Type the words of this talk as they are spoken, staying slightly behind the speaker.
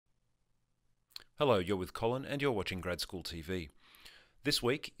Hello, you're with Colin and you're watching Grad School TV. This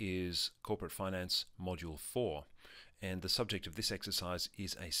week is Corporate Finance Module 4, and the subject of this exercise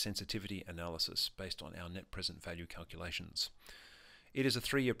is a sensitivity analysis based on our net present value calculations. It is a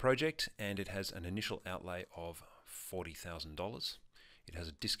 3-year project and it has an initial outlay of $40,000. It has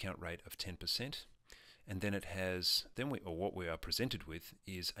a discount rate of 10%, and then it has, what we are presented with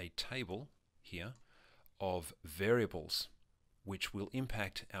is a table here of variables which will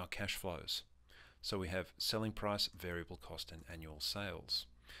impact our cash flows. So we have selling price, variable cost, and annual sales.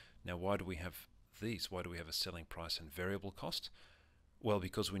 Now, why do we have these? Why do we have a selling price and variable cost? Well,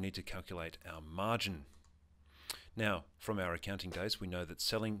 because we need to calculate our margin. Now, from our accounting days, we know that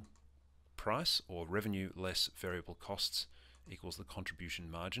selling price, or revenue less variable costs, equals the contribution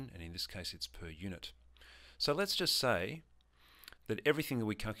margin, and in this case it's per unit. So let's just say that everything that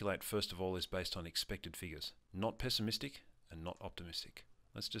we calculate first of all is based on expected figures, not pessimistic and not optimistic.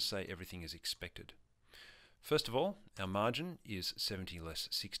 Let's just say everything is expected. First of all, our margin is 70 less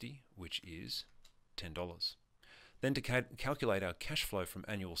 60, which is $10. Then to calculate our cash flow from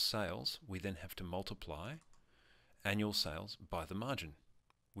annual sales, we then have to multiply annual sales by the margin,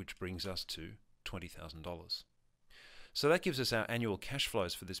 which brings us to $20,000. So that gives us our annual cash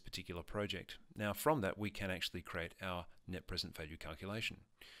flows for this particular project. Now from that we can actually create our net present value calculation.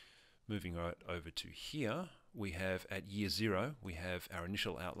 Moving right over to here, we have at year 0, we have our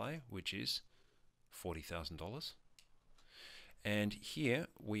initial outlay, which is $40,000. And here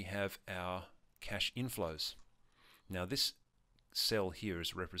we have our cash inflows. Now this cell here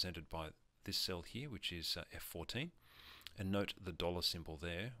is represented by this cell here, which is F14. And note the dollar symbol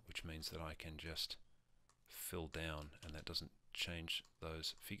there, which means that I can just fill down, and that doesn't change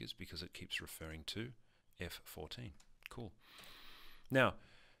those figures because it keeps referring to F14. Cool. Now,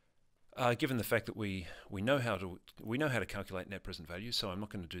 given the fact that we know how to calculate net present value, so I'm not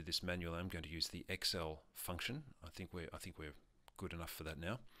going to do this manually. I'm going to use the Excel function. I think we're good enough for that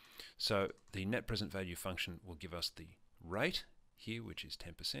now. So the net present value function will give us the rate here, which is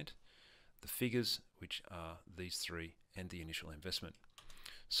 10%, the figures, which are these three, and the initial investment.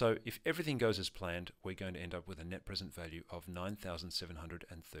 So if everything goes as planned, we're going to end up with a net present value of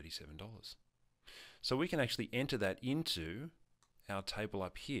 $9,737. So we can actually enter that into our table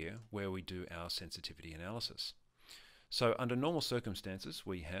up here where we do our sensitivity analysis. So under normal circumstances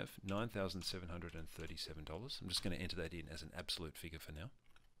we have $9,737. I'm just going to enter that in as an absolute figure for now.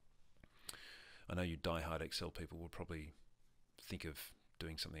 I know you die-hard Excel people will probably think of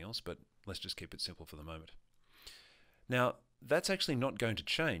doing something else, but let's just keep it simple for the moment. Now that's actually not going to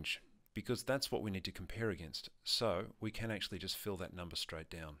change because that's what we need to compare against. So we can actually just fill that number straight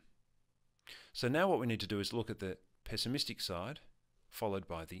down. So now what we need to do is look at the pessimistic side followed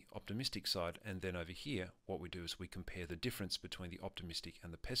by the optimistic side, and then over here what we do is we compare the difference between the optimistic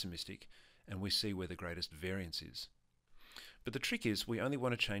and the pessimistic, and we see where the greatest variance is. But the trick is we only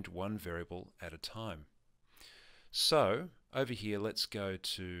want to change one variable at a time. So over here let's go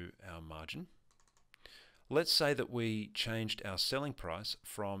to our margin. Let's say that we changed our selling price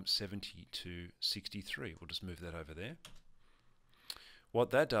from 70 to 63. We'll just move that over there.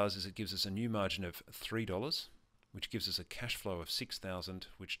 What that does is it gives us a new margin of $3, which gives us a cash flow of $6,000,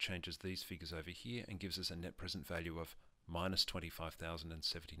 which changes these figures over here and gives us a net present value of minus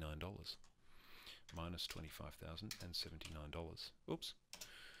 $25,079. Minus $25,079. Oops.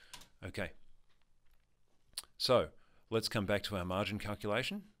 Okay. So let's come back to our margin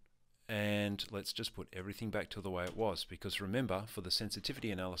calculation and let's just put everything back to the way it was, because remember, for the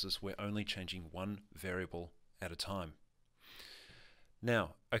sensitivity analysis we're only changing one variable at a time.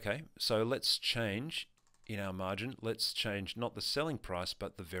 Now, okay, so let's change in our margin, let's change not the selling price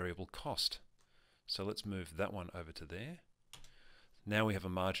but the variable cost. So let's move that one over to there. Now we have a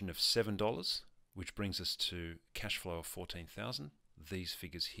margin of $7, which brings us to cash flow of $14,000. These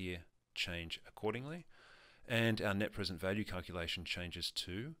figures here change accordingly, and our net present value calculation changes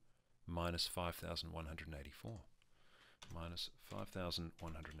to minus $5,184. Minus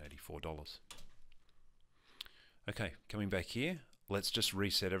 $5,184. Okay, coming back here, let's just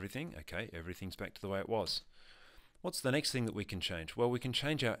reset everything. Okay, everything's back to the way it was. What's the next thing that we can change? Well, we can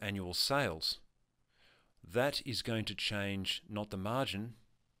change our annual sales. That is going to change not the margin,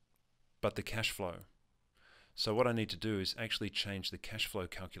 but the cash flow. So what I need to do is actually change the cash flow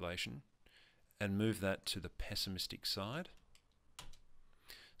calculation and move that to the pessimistic side.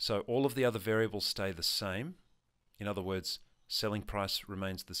 So all of the other variables stay the same. In other words, selling price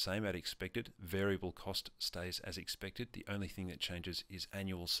remains the same as expected. Variable cost stays as expected. The only thing that changes is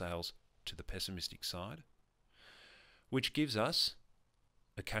annual sales to the pessimistic side, which gives us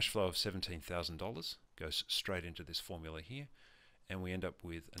a cash flow of $17,000. Goes straight into this formula here, and we end up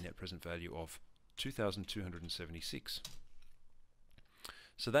with a net present value of $2,276.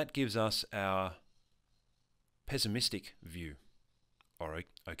 So that gives us our pessimistic view. Alright,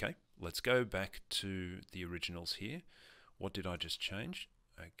 okay, let's go back to the originals here. What did I just change?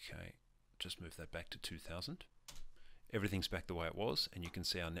 Okay, just move that back to 2000. Everything's back the way it was, and you can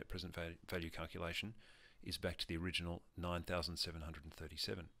see our net present value calculation is back to the original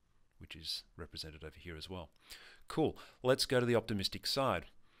 9,737, which is represented over here as well. Cool, let's go to the optimistic side.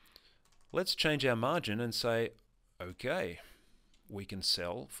 Let's change our margin and say, okay, we can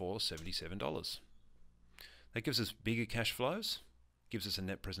sell for $77. That gives us bigger cash flows, gives us a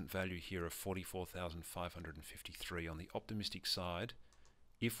net present value here of $44,553 on the optimistic side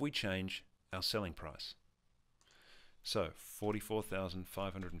if we change our selling price. So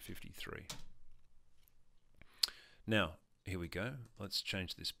 $44,553. Now, here we go. Let's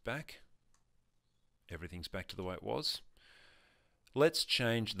change this back. Everything's back to the way it was. Let's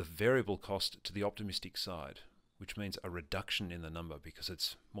change the variable cost to the optimistic side, which means a reduction in the number because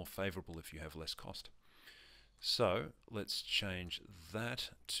it's more favorable if you have less cost. So let's change that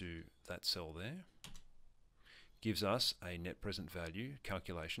to that cell there. Gives us a net present value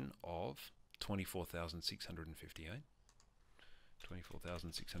calculation of 24,658.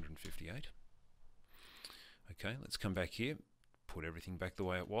 24,658. Okay, let's come back here, put everything back the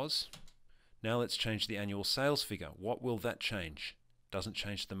way it was. Now let's change the annual sales figure. What will that change? Doesn't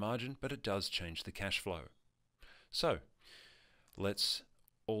change the margin, but it does change the cash flow. So let's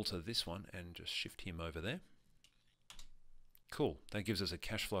alter this one and just shift him over there. Cool, that gives us a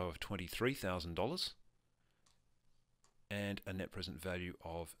cash flow of $23,000 and a net present value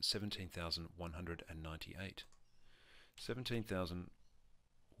of $17,198.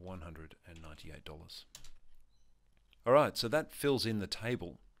 $17,198. Alright, so that fills in the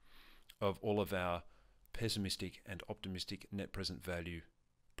table of all of our pessimistic and optimistic net present value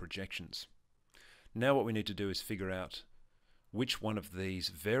projections. Now what we need to do is figure out which one of these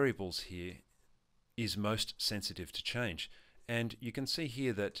variables here is most sensitive to change. And you can see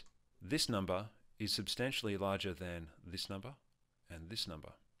here that this number is substantially larger than this number and this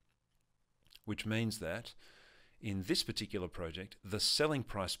number, which means that in this particular project, the selling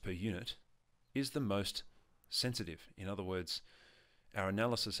price per unit is the most sensitive. In other words, our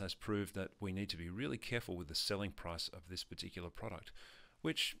analysis has proved that we need to be really careful with the selling price of this particular product,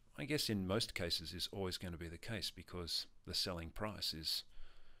 which I guess in most cases is always going to be the case because the selling price is,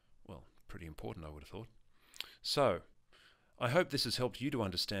 well, pretty important, I would have thought. So, I hope this has helped you to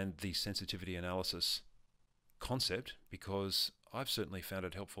understand the sensitivity analysis concept because I've certainly found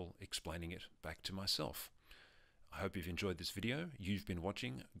it helpful explaining it back to myself. I hope you've enjoyed this video. You've been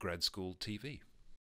watching Grad School TV.